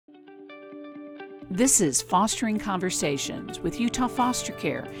This is Fostering Conversations with Utah Foster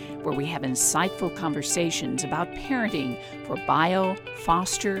Care, where we have insightful conversations about parenting for bio,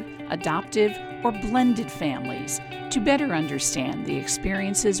 foster, adoptive, or blended families to better understand the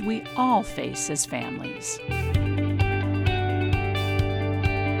experiences we all face as families.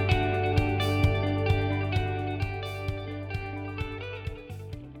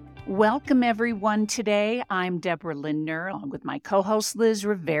 Welcome, everyone. Today, I'm Deborah Lindner, along with my co-host Liz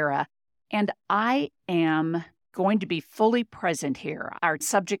Rivera. And I am going to be fully present here. Our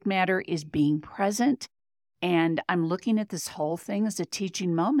subject matter is being present, and I'm looking at this whole thing as a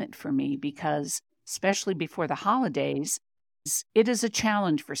teaching moment for me because, especially before the holidays, it is a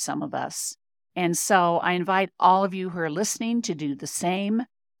challenge for some of us. And so I invite all of you who are listening to do the same,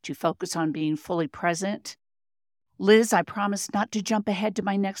 to focus on being fully present. Liz, I promise not to jump ahead to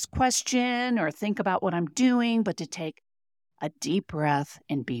my next question or think about what I'm doing, but to take a deep breath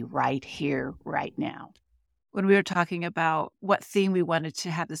and be right here, right now. When we were talking about what theme we wanted to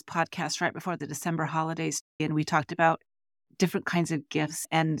have this podcast right before the December holidays, and we talked about different kinds of gifts,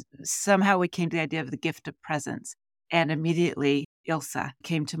 and somehow we came to the idea of the gift of presence. And immediately, Ilsa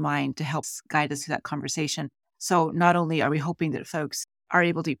came to mind to help guide us through that conversation. So not only are we hoping that folks are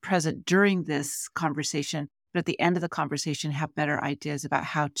able to be present during this conversation, but at the end of the conversation, have better ideas about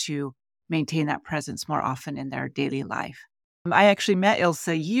how to maintain that presence more often in their daily life. I actually met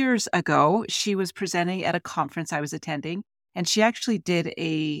Ilsa years ago. She was presenting at a conference I was attending, and she actually did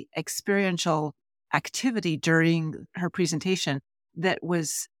a experiential activity during her presentation that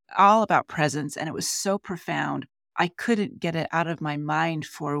was all about presence, and it was so profound. I couldn't get it out of my mind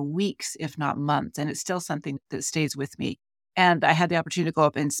for weeks, if not months, and it's still something that stays with me. And I had the opportunity to go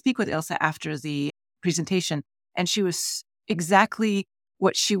up and speak with Ilsa after the presentation, and she was exactly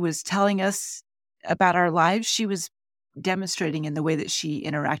what she was telling us about our lives. She was demonstrating in the way that she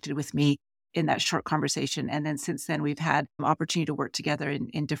interacted with me in that short conversation. And then since then, we've had an opportunity to work together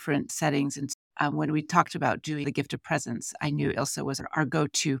in different settings. And when we talked about doing the gift of presence, I knew Ilsa was our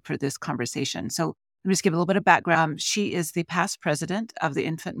go-to for this conversation. So let me just give a little bit of background. She is the past president of the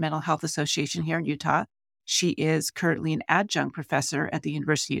Infant Mental Health Association here in Utah. She is currently an adjunct professor at the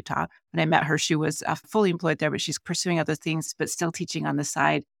University of Utah. When I met her, she was fully employed there, but she's pursuing other things, but still teaching on the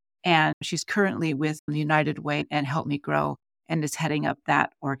side. And she's currently with the United Way and Help Me Grow and is heading up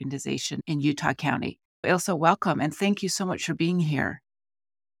that organization in Utah County. Ilsa, welcome, and thank you so much for being here.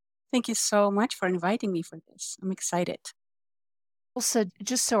 Thank you so much for inviting me for this. I'm excited. Also,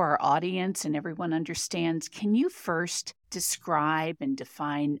 just so our audience and everyone understands, can you first describe and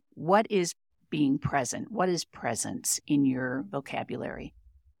define what is being present? What is presence in your vocabulary?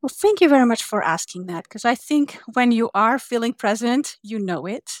 Well, thank you very much for asking that, because I think when you are feeling present, you know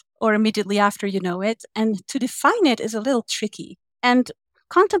it, or immediately after you know it. And to define it is a little tricky. And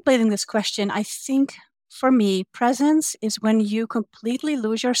contemplating this question, I think for me, presence is when you completely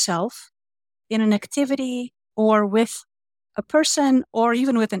lose yourself in an activity or with a person or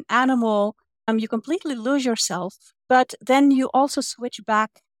even with an animal. You completely lose yourself, but then you also switch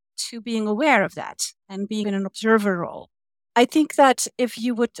back to being aware of that and being in an observer role. I think that if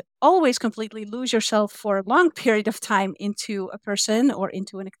you would always completely lose yourself for a long period of time into a person or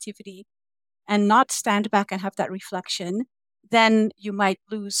into an activity and not stand back and have that reflection, then you might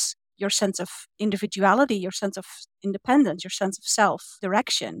lose your sense of individuality, your sense of independence, your sense of self,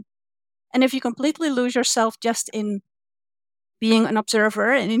 direction. And if you completely lose yourself just in being an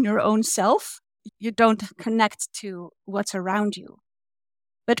observer and in your own self, you don't connect to what's around you.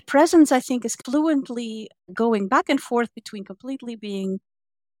 But presence, I think, is fluently going back and forth between completely being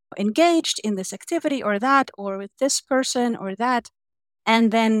engaged in this activity or that, or with this person or that,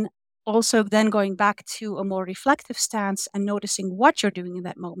 and then also then going back to a more reflective stance and noticing what you're doing in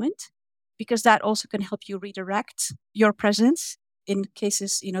that moment, because that also can help you redirect your presence in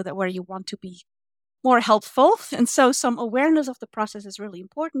cases, that where you want to be more helpful. And so some awareness of the process is really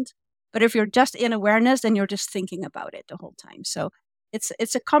important. But if you're just in awareness, then you're just thinking about it the whole time. So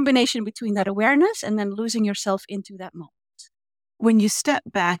it's a combination between that awareness and then losing yourself into that moment. When you step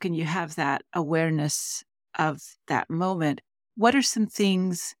back and you have that awareness of that moment, what are some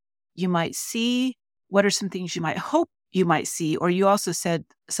things you might see? What are some things you might hope you might see? Or you also said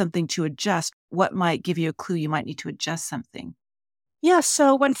something to adjust. What might give you a clue you might need to adjust something? Yeah,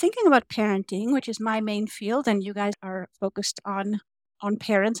 so when thinking about parenting, which is my main field, and you guys are focused on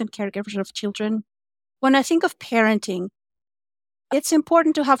parents and caregivers of children, when I think of parenting, it's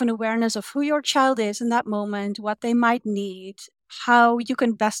important to have an awareness of who your child is in that moment, what they might need, how you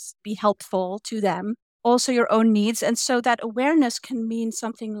can best be helpful to them, also your own needs. And so that awareness can mean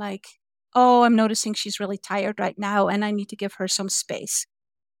something like, oh, I'm noticing she's really tired right now and I need to give her some space.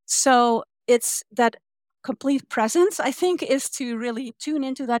 So it's that complete presence, I think, is to really tune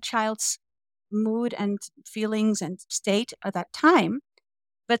into that child's mood and feelings and state at that time.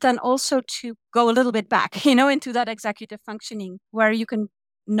 But then also to go a little bit back, into that executive functioning where you can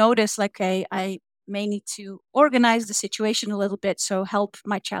notice, like, okay, I may need to organize the situation a little bit. So help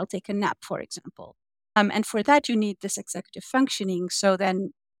my child take a nap, for example. And for that, you need this executive functioning. So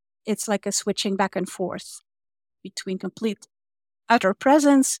then it's like a switching back and forth between complete utter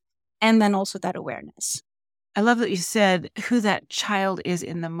presence and then also that awareness. I love that you said who that child is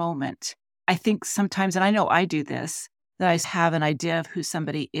in the moment. I think sometimes, and I know I do this, that I have an idea of who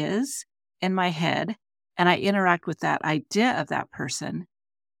somebody is in my head, and I interact with that idea of that person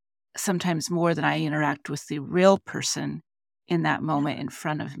sometimes more than I interact with the real person in that moment in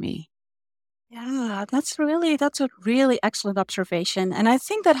front of me. Yeah, that's a really excellent observation. And I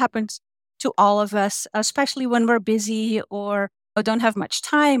think that happens to all of us, especially when we're busy or don't have much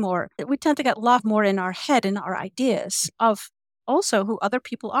time, or we tend to get lost more in our head and our ideas of also who other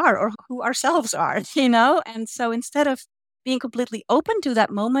people are or who ourselves are, And so instead of being completely open to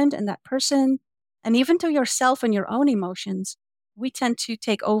that moment and that person, and even to yourself and your own emotions, we tend to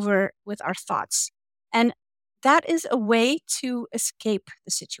take over with our thoughts. And that is a way to escape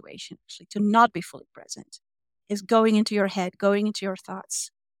the situation, actually, to not be fully present, is going into your head, going into your thoughts.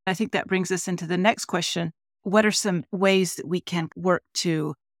 I think that brings us into the next question. What are some ways that we can work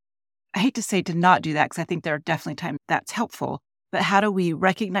to, I hate to say to not do that, because I think there are definitely times that's helpful, but how do we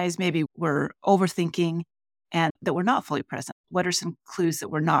recognize maybe we're overthinking and that we're not fully present? What are some clues that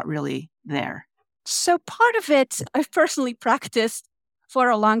we're not really there? So part of it, I've personally practiced for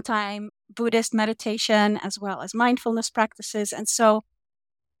a long time, Buddhist meditation as well as mindfulness practices. And so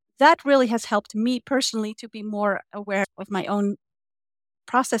that really has helped me personally to be more aware of my own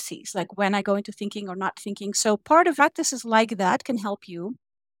processes, like when I go into thinking or not thinking. So part of practices like that can help you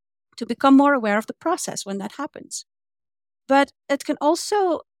to become more aware of the process when that happens. But it can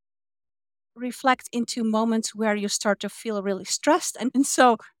also reflect into moments where you start to feel really stressed. And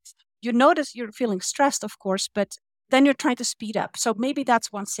so you notice you're feeling stressed, of course, but then you're trying to speed up. So maybe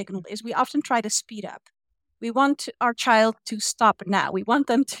that's one signal, is we often try to speed up. We want our child to stop now. We want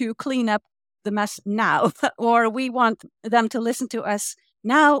them to clean up the mess now, or we want them to listen to us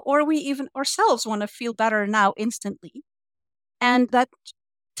now, or we even ourselves want to feel better now instantly. And that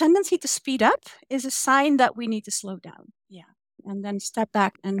tendency to speed up is a sign that we need to slow down. Yeah. And then step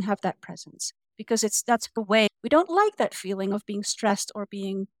back and have that presence, because that's the way we don't like that feeling of being stressed or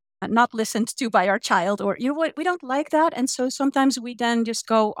being not listened to by our child, or what, we don't like that. And so sometimes we then just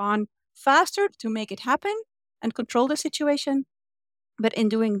go on faster to make it happen and control the situation. But in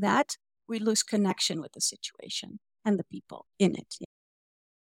doing that, we lose connection with the situation and the people in it.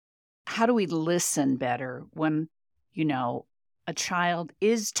 How do we listen better when, a child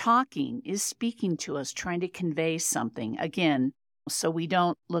is talking, is speaking to us, trying to convey something? Again, so we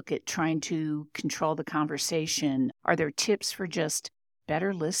don't look at trying to control the conversation. Are there tips for just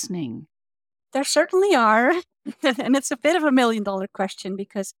better listening? There certainly are. And it's a bit of $1 million question,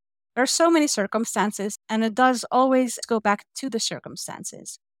 because there are so many circumstances, and it does always go back to the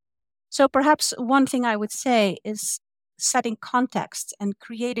circumstances. So perhaps one thing I would say is setting context and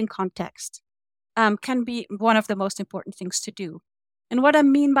creating context can be one of the most important things to do. And what I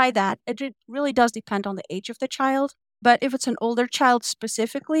mean by that, it really does depend on the age of the child. But if it's an older child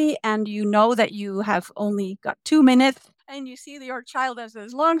specifically, and you know that you have only got 2 minutes, and you see that your child has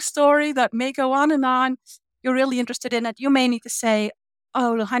this long story that may go on, you're really interested in it, you may need to say,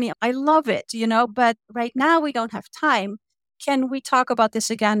 "Oh, honey, I love it, but right now we don't have time. Can we talk about this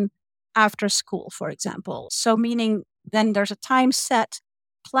again after school, for example?" So meaning then there's a time set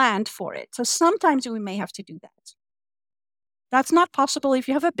planned for it. So sometimes we may have to do that. That's not possible if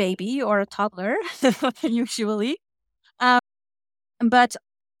you have a baby or a toddler, usually. But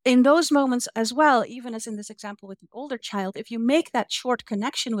in those moments as well, even as in this example with the older child, if you make that short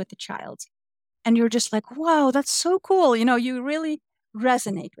connection with the child and you're just like, wow, that's so cool. You really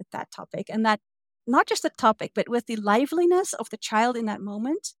resonate with that topic, and that not just the topic, but with the liveliness of the child in that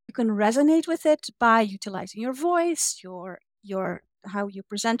moment. You can resonate with it by utilizing your voice, your how you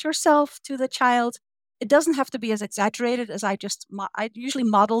present yourself to the child. It doesn't have to be as exaggerated as I usually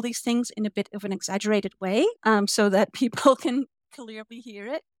model these things in a bit of an exaggerated way, so that people can clearly hear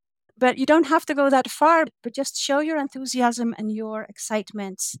it. But you don't have to go that far, but just show your enthusiasm and your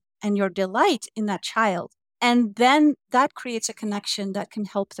excitement and your delight in that child. And then that creates a connection that can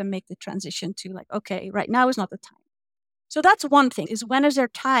help them make the transition to, like, okay, right now is not the time. So that's one thing, is when is their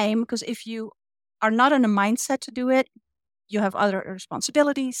time? Because if you are not in a mindset to do it, you have other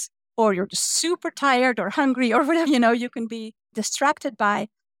responsibilities, or you're just super tired or hungry or whatever, you can be distracted by.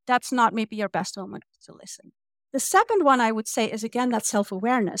 that's not maybe your best moment to listen. The second one I would say is, again, that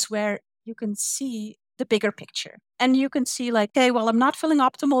self-awareness where you can see the bigger picture. And you can see like, hey, well, I'm not feeling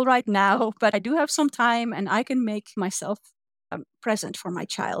optimal right now, but I do have some time and I can make myself present for my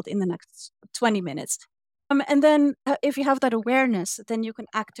child in the next 20 minutes. And then if you have that awareness, then you can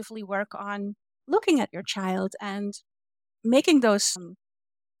actively work on looking at your child and making those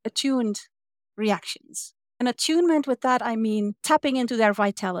attuned reactions. And attunement with that, I mean tapping into their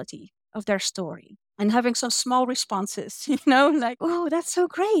vitality of their story and having some small responses, like, oh, that's so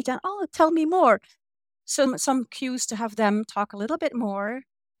great. And oh, tell me more. So some cues to have them talk a little bit more.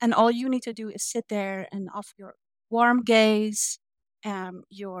 And all you need to do is sit there and offer your warm gaze,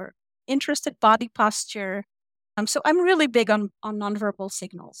 your interested body posture. So I'm really big on nonverbal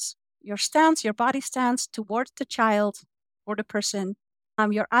signals. Your stance, your body stance towards the child or the person,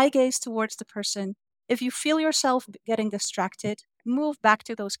 your eye gaze towards the person. If you feel yourself getting distracted, move back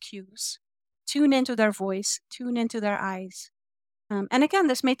to those cues. Tune into their voice, tune into their eyes. And again,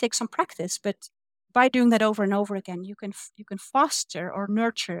 this may take some practice, but by doing that over and over again, you can foster or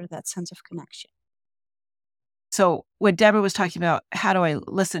nurture that sense of connection. So when Deborah was talking about how do I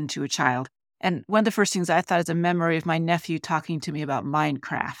listen to a child, and one of the first things I thought is a memory of my nephew talking to me about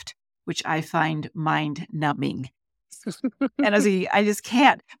Minecraft, which I find mind-numbing. And I just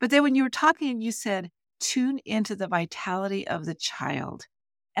can't. But then when you were talking, you said, tune into the vitality of the child.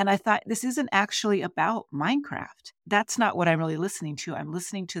 And I thought, this isn't actually about Minecraft. That's not what I'm really listening to. I'm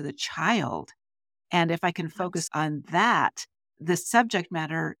listening to the child. And if I can focus on that, the subject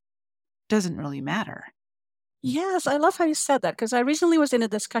matter doesn't really matter. Yes, I love how you said that, because I recently was in a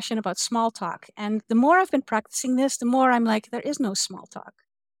discussion about small talk. And the more I've been practicing this, the more I'm like, there is no small talk.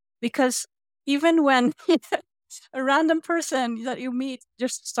 Because even when a random person that you meet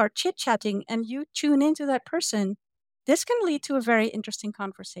just start chit-chatting and you tune into that person, this can lead to a very interesting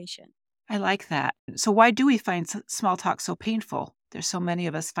conversation. I like that. So why do we find small talk so painful? There's so many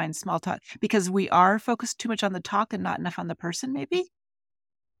of us find small talk because we are focused too much on the talk and not enough on the person, maybe?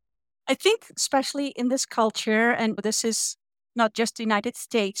 I think especially in this culture, and this is not just the United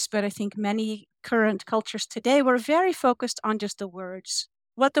States, but I think many current cultures today, we're very focused on just the words,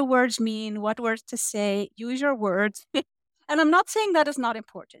 what the words mean, what words to say, use your words. And I'm not saying that is not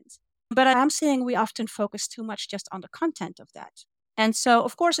important, but I'm saying we often focus too much just on the content of that. And so,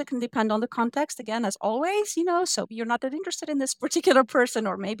 of course, it can depend on the context, again, as always, so you're not that interested in this particular person,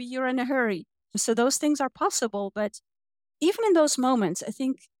 or maybe you're in a hurry. So those things are possible. But even in those moments, I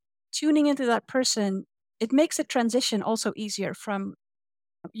think tuning into that person, it makes a transition also easier from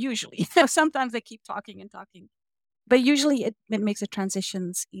usually. Sometimes they keep talking and talking, but usually it makes the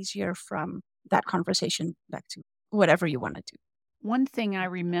transitions easier from that conversation back to whatever you want to do. One thing I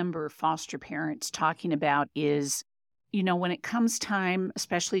remember foster parents talking about is, when it comes time,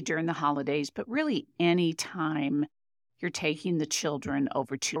 especially during the holidays, but really any time you're taking the children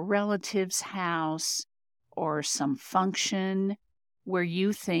over to a relative's house or some function where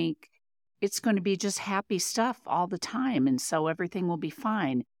you think it's going to be just happy stuff all the time, and so everything will be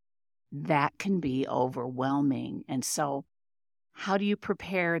fine, that can be overwhelming. And so how do you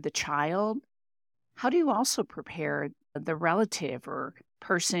prepare the child? How do you also prepare the relative or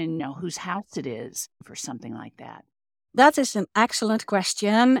person whose house it is for something like that? That is an excellent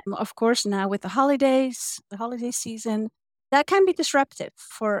question. Of course, now with the holidays, the holiday season, that can be disruptive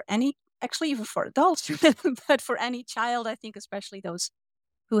for actually even for adults, but for any child, I think, especially those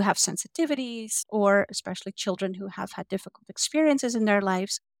who have sensitivities, or especially children who have had difficult experiences in their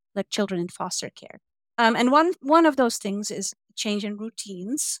lives, like children in foster care. And one of those things is change in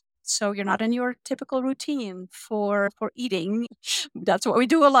routines. So you're not in your typical routine for eating. That's what we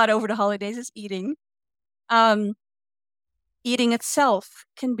do a lot over the holidays, is eating. Eating itself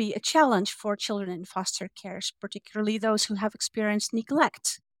can be a challenge for children in foster care, particularly those who have experienced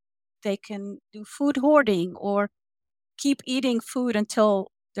neglect. They can do food hoarding or keep eating food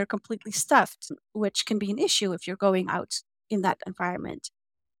until they're completely stuffed, which can be an issue if you're going out in that environment.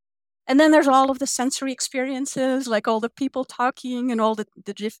 And then there's all of the sensory experiences, like all the people talking and all the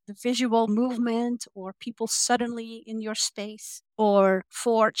visual movement, or people suddenly in your space. Or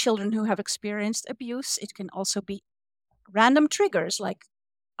for children who have experienced abuse, it can also be random triggers like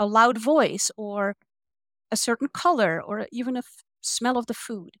a loud voice or a certain color or even a smell of the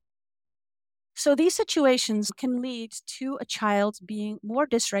food. So these situations can lead to a child being more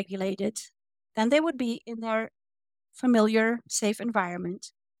dysregulated than they would be in their familiar, safe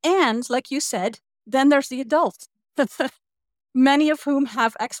environment. And like you said, then there's the adult, many of whom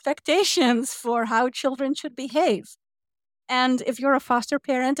have expectations for how children should behave. And if you're a foster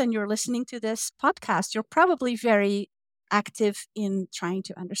parent and you're listening to this podcast, you're probably very active in trying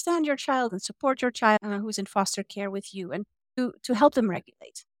to understand your child and support your child who's in foster care with you, and to help them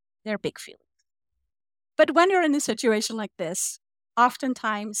regulate their big feelings. But when you're in a situation like this,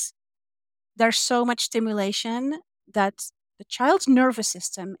 oftentimes there's so much stimulation that the child's nervous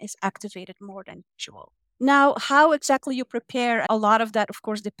system is activated more than usual. Now, how exactly you prepare, a lot of that, of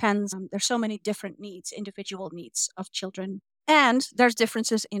course, depends. There's so many different needs, individual needs of children. And there's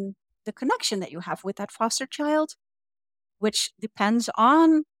differences in the connection that you have with that foster child, which depends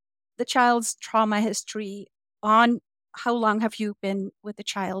on the child's trauma history, on how long have you been with the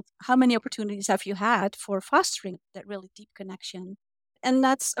child, how many opportunities have you had for fostering that really deep connection. And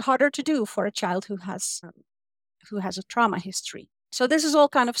that's harder to do for a child who has a trauma history. So this is all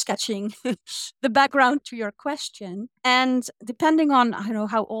kind of sketching the background to your question. And depending on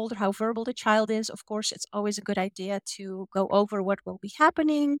how old or how verbal the child is, of course, it's always a good idea to go over what will be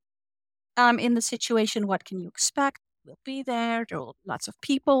happening in the situation. What can you expect will be there? There are lots of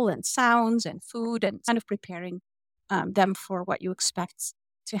people and sounds and food, and kind of preparing them for what you expect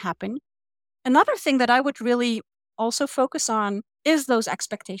to happen. Another thing that I would really also focus on is those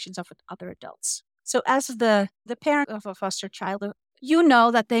expectations of other adults. So as the parent of a foster child, you know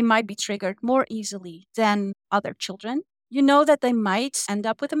that they might be triggered more easily than other children. You know that they might end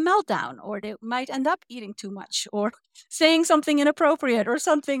up with a meltdown, or they might end up eating too much, or saying something inappropriate, or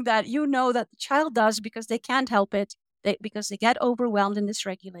something that you know that the child does because they can't help it, because they get overwhelmed and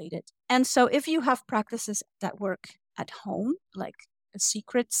dysregulated. And so if you have practices that work at home, like a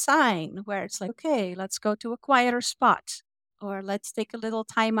secret sign where it's like, okay, let's go to a quieter spot, or let's take a little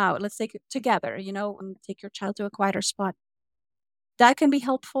time out. Let's take it together, and take your child to a quieter spot. That can be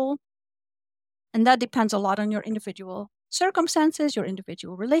helpful. And that depends a lot on your individual circumstances, your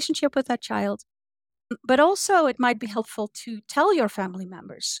individual relationship with that child. But also it might be helpful to tell your family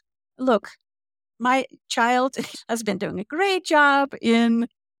members, look, my child has been doing a great job in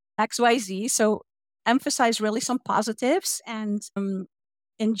XYZ. So emphasize really some positives and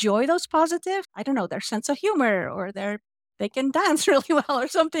enjoy those positives. I don't know, their sense of humor, or they can dance really well, or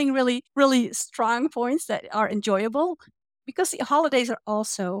something really, really strong points that are enjoyable. Because the holidays are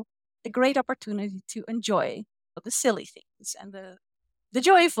also a great opportunity to enjoy the silly things and the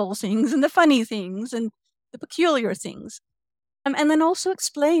joyful things and the funny things and the peculiar things. And then also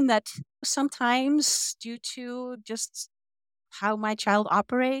explain that sometimes, due to just how my child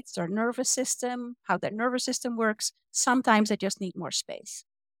operates, their nervous system, how their nervous system works, sometimes they just need more space.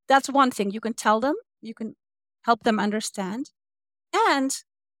 That's one thing you can tell them. You can help them understand. And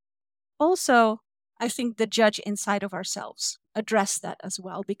also, I think the judge inside of ourselves address that as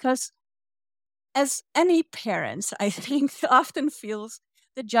well, because as any parents, I think, often feels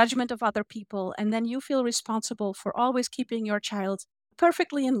the judgment of other people, and then you feel responsible for always keeping your child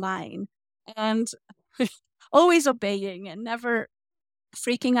perfectly in line and always obeying and never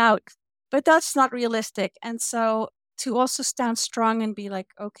freaking out. But that's not realistic. And so to also stand strong and be like,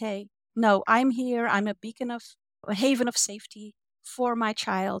 okay, no, I'm here. I'm a haven of safety for my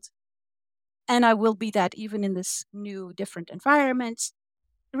child. And I will be that even in this new, different environment,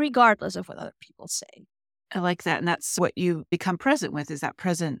 regardless of what other people say. I like that. And that's what you become present with, is that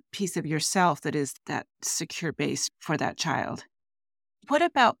present piece of yourself that is that secure base for that child. What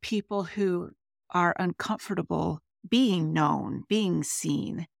about people who are uncomfortable being known, being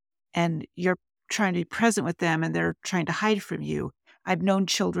seen, and you're trying to be present with them and they're trying to hide from you? I've known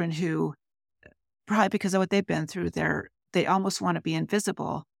children who, probably because of what they've been through, they almost want to be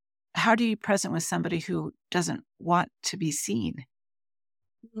invisible. How do you be present with somebody who doesn't want to be seen?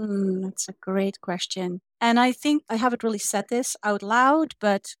 That's a great question. And I think I haven't really said this out loud,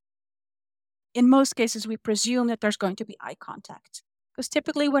 but in most cases, we presume that there's going to be eye contact. Because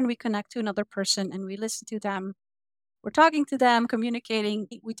typically when we connect to another person and we listen to them, we're talking to them, communicating,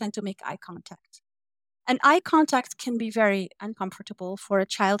 we tend to make eye contact. And eye contact can be very uncomfortable for a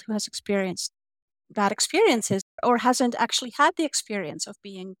child who has experienced bad experiences or hasn't actually had the experience of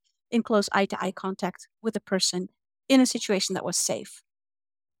being in close eye-to-eye contact with a person in a situation that was safe.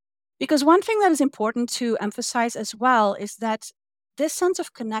 Because one thing that is important to emphasize as well is that this sense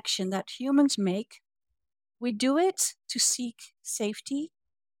of connection that humans make, we do it to seek safety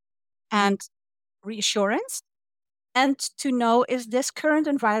and reassurance, and to know, is this current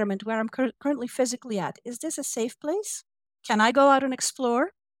environment where I'm currently physically at, is this a safe place? Can I go out and explore?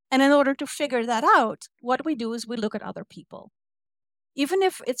 And in order to figure that out, what we do is we look at other people. Even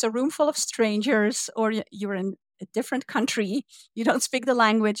if it's a room full of strangers, or you're in a different country, you don't speak the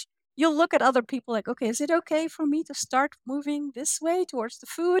language, you'll look at other people like, okay, is it okay for me to start moving this way towards the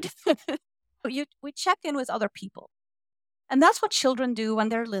food? We check in with other people. And that's what children do when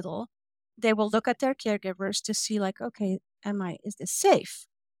they're little. they will look at their caregivers to see like, okay, is this safe?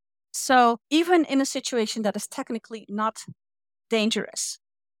 So even in a situation that is technically not dangerous,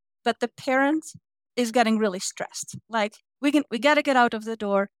 but the parent is getting really stressed. Like we got to get out of the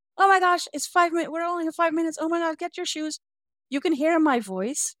door. Oh my gosh, it's 5 minutes. We're only in 5 minutes. Oh my God, get your shoes. You can hear my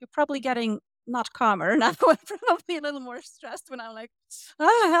voice. You're probably getting not calmer. Now I'm probably a little more stressed when I'm like,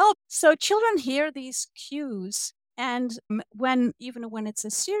 help. So children hear these cues. And even when it's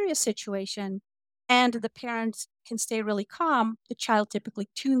a serious situation and the parent can stay really calm, the child typically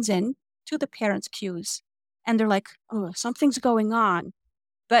tunes in to the parent's cues. And they're like, oh, something's going on.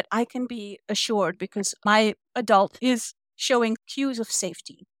 But I can be assured because my adult is showing cues of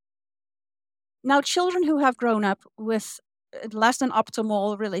safety. Now, children who have grown up with less than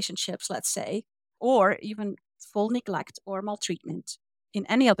optimal relationships, let's say, or even full neglect or maltreatment in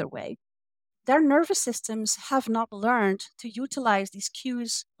any other way, their nervous systems have not learned to utilize these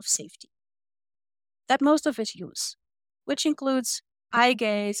cues of safety that most of us use, which includes eye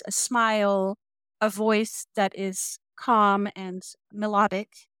gaze, a smile, a voice that is calm and melodic.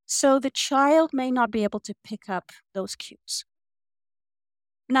 So the child may not be able to pick up those cues.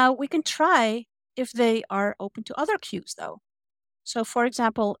 Now, we can try if they are open to other cues, though. So, for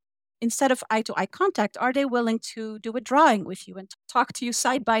example, instead of eye-to-eye contact, are they willing to do a drawing with you and talk to you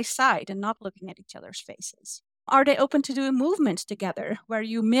side by side and not looking at each other's faces? Are they open to do a movement together where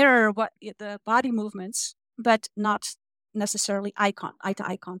you mirror what the body movements, but not necessarily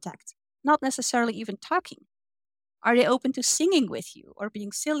eye-to-eye contact, not necessarily even talking? Are they open to singing with you or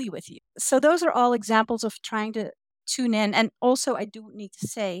being silly with you? So those are all examples of trying to tune in. And also, I do need to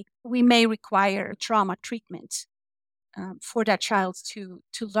say, we may require trauma treatment for that child to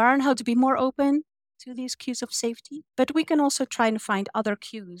learn how to be more open to these cues of safety. But we can also try and find other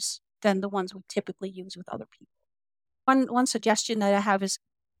cues than the ones we typically use with other people. One suggestion that I have is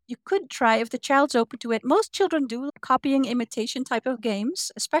you could try, if the child's open to it. Most children do copying imitation type of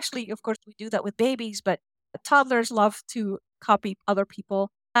games, especially, of course, we do that with babies, but toddlers love to copy other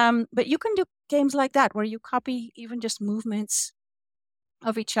people. But you can do games like that where you copy even just movements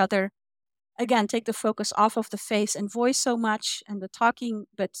of each other. Again, take the focus off of the face and voice so much and the talking,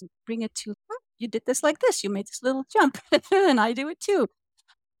 but bring it to, you did this like this, you made this little jump, and I do it too.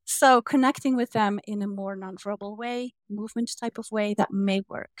 So connecting with them in a more nonverbal way, movement type of way, that may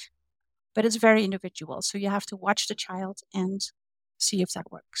work. But it's very individual. So you have to watch the child and see if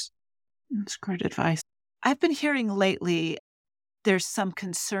that works. That's great advice. I've been hearing lately there's some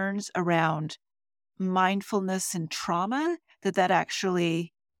concerns around mindfulness and trauma, that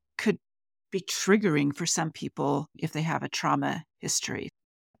actually could be triggering for some people if they have a trauma history.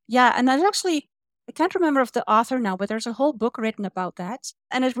 Yeah, and that's actually, I can't remember of the author now, but there's a whole book written about that.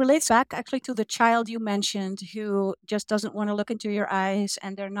 And it relates back actually to the child you mentioned who just doesn't want to look into your eyes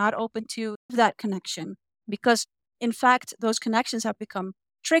and they're not open to that connection. Because in fact, those connections have become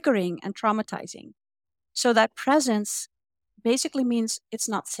triggering and traumatizing. So that presence basically means it's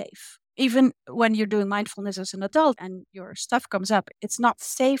not safe. Even when you're doing mindfulness as an adult and your stuff comes up, it's not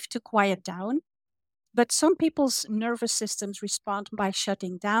safe to quiet down. But some people's nervous systems respond by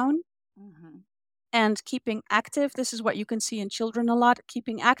shutting down and keeping active. This is what you can see in children a lot.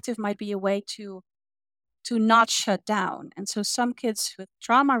 Keeping active might be a way to not shut down. And so some kids with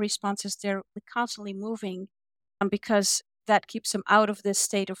trauma responses, they're constantly moving because that keeps them out of this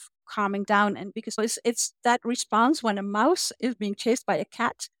state of calming down. And because it's that response when a mouse is being chased by a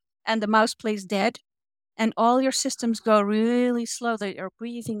cat and the mouse plays dead and all your systems go really slow, that you're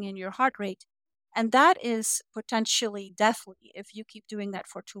breathing in your heart rate. And that is potentially deathly. If you keep doing that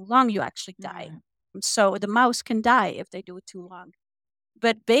for too long, you actually die. So the mouse can die if they do it too long.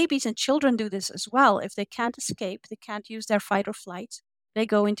 But babies and children do this as well. If they can't escape, they can't use their fight or flight, they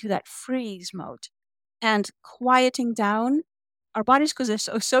go into that freeze mode. And quieting down, our bodies could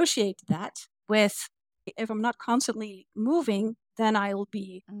associate that with, if I'm not constantly moving, then I'll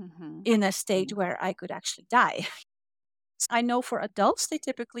be in a state where I could actually die. I know for adults, they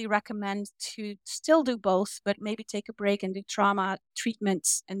typically recommend to still do both, but maybe take a break and do trauma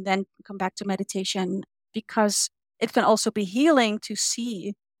treatments and then come back to meditation, because it can also be healing to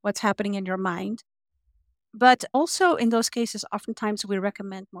see what's happening in your mind. But also in those cases, oftentimes we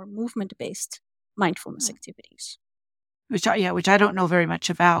recommend more movement-based mindfulness activities. Which I don't know very much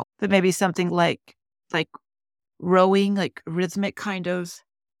about, but maybe something like rowing, like rhythmic kind of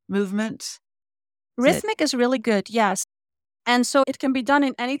movement. Rhythmic is really good, yes. And so it can be done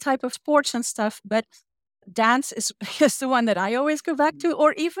in any type of sports and stuff, but dance is the one that I always go back to,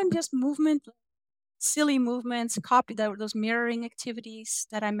 or even just movement, silly movements, copy those mirroring activities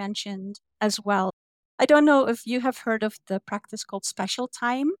that I mentioned as well. I don't know if you have heard of the practice called special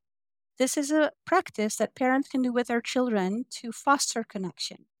time. This is a practice that parents can do with their children to foster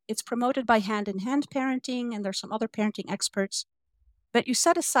connection. It's promoted by hand-in-hand parenting, and there's some other parenting experts. But you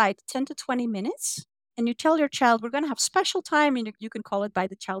set aside 10 to 20 minutes, and you tell your child, we're going to have special time, and you can call it by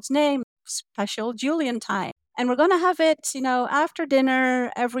the child's name, special Julian time. And we're going to have it, after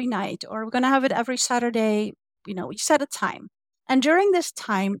dinner every night, or we're going to have it every Saturday. You set a time. And during this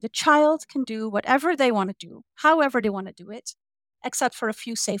time, the child can do whatever they want to do, however they want to do it, except for a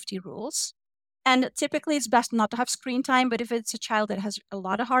few safety rules. And typically it's best not to have screen time, but if it's a child that has a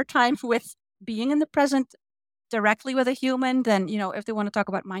lot of hard time with being in the present directly with a human, then, if they want to talk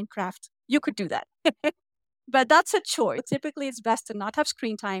about Minecraft, you could do that. But that's a choice. Typically it's best to not have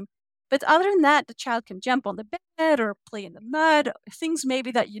screen time. But other than that, the child can jump on the bed or play in the mud, things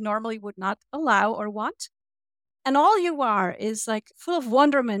maybe that you normally would not allow or want. And all you are is like full of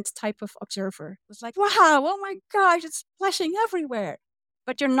wonderment type of observer. It's like, wow, oh my gosh, it's splashing everywhere.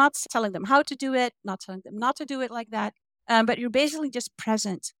 But you're not telling them how to do it, not telling them not to do it like that. But you're basically just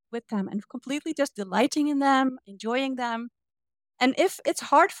present with them and completely just delighting in them, enjoying them. And if it's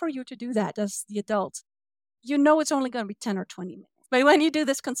hard for you to do that as the adult, it's only going to be 10 or 20 minutes. But when you do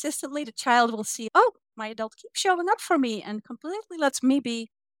this consistently, the child will see, oh, my adult keeps showing up for me and completely lets me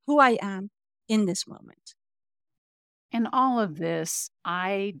be who I am in this moment. And all of this,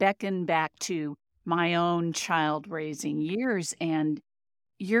 I beckon back to my own child-raising years, and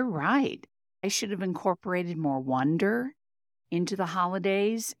you're right. I should have incorporated more wonder into the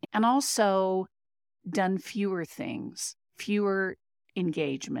holidays and also done fewer things, fewer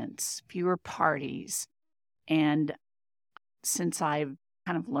engagements, fewer parties. And since I've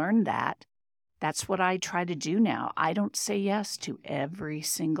kind of learned that, that's what I try to do now. I don't say yes to every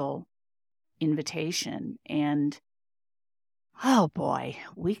single invitation. And oh boy,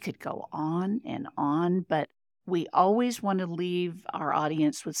 we could go on, but we always want to leave our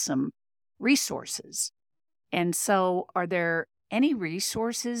audience with some resources. And so are there any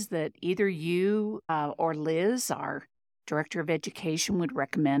resources that either you or Liz, our Director of Education, would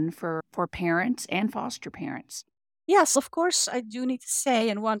recommend for parents and foster parents? Yes, of course, I do need to say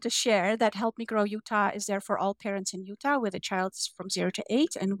and want to share that Help Me Grow Utah is there for all parents in Utah with a child from 0 to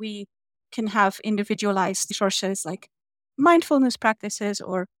 8. And we can have individualized resources like mindfulness practices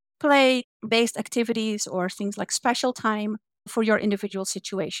or play-based activities or things like special time for your individual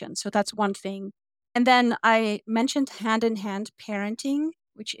situation. So that's one thing. And then I mentioned Hand-in-Hand Parenting,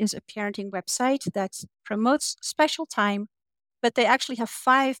 which is a parenting website that promotes special time, but they actually have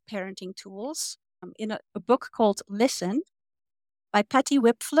 5 parenting tools in a book called Listen by Patty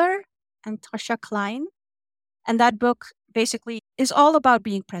Wipfler and Tasha Klein. And that book basically is all about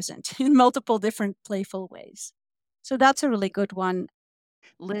being present in multiple different playful ways. So that's a really good one.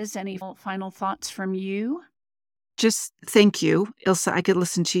 Liz, any final thoughts from you? Just thank you, Ilse. I could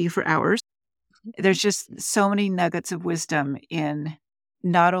listen to you for hours. There's just so many nuggets of wisdom in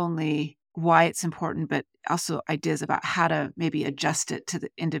not only why it's important, but also ideas about how to maybe adjust it to the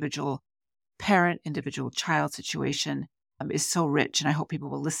individual parent, individual child situation is so rich. And I hope people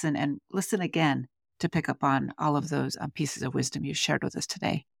will listen and listen again to pick up on all of those pieces of wisdom you shared with us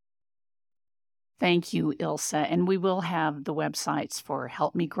today. Thank you, Ilse. And we will have the websites for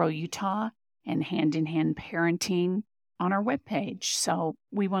Help Me Grow Utah and Hand-in-Hand Parenting on our webpage. So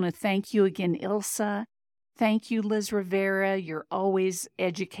we want to thank you again, Ilse. Thank you, Liz Rivera. You're always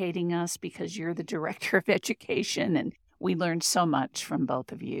educating us because you're the Director of Education, and we learned so much from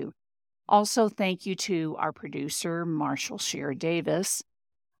both of you. Also, thank you to our producer, Marshall Shearer Davis.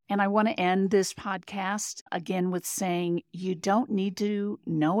 And I want to end this podcast again with saying you don't need to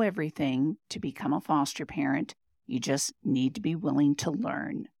know everything to become a foster parent. You just need to be willing to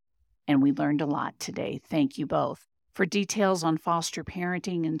learn. And we learned a lot today. Thank you both. For details on foster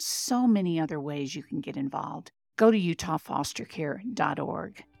parenting and so many other ways you can get involved, go to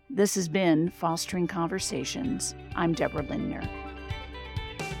utahfostercare.org. This has been Fostering Conversations. I'm Deborah Lindner.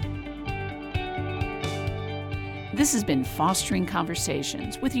 This has been Fostering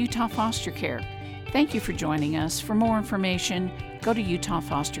Conversations with Utah Foster Care. Thank you for joining us. For more information, go to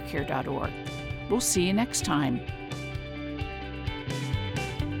utahfostercare.org. We'll see you next time.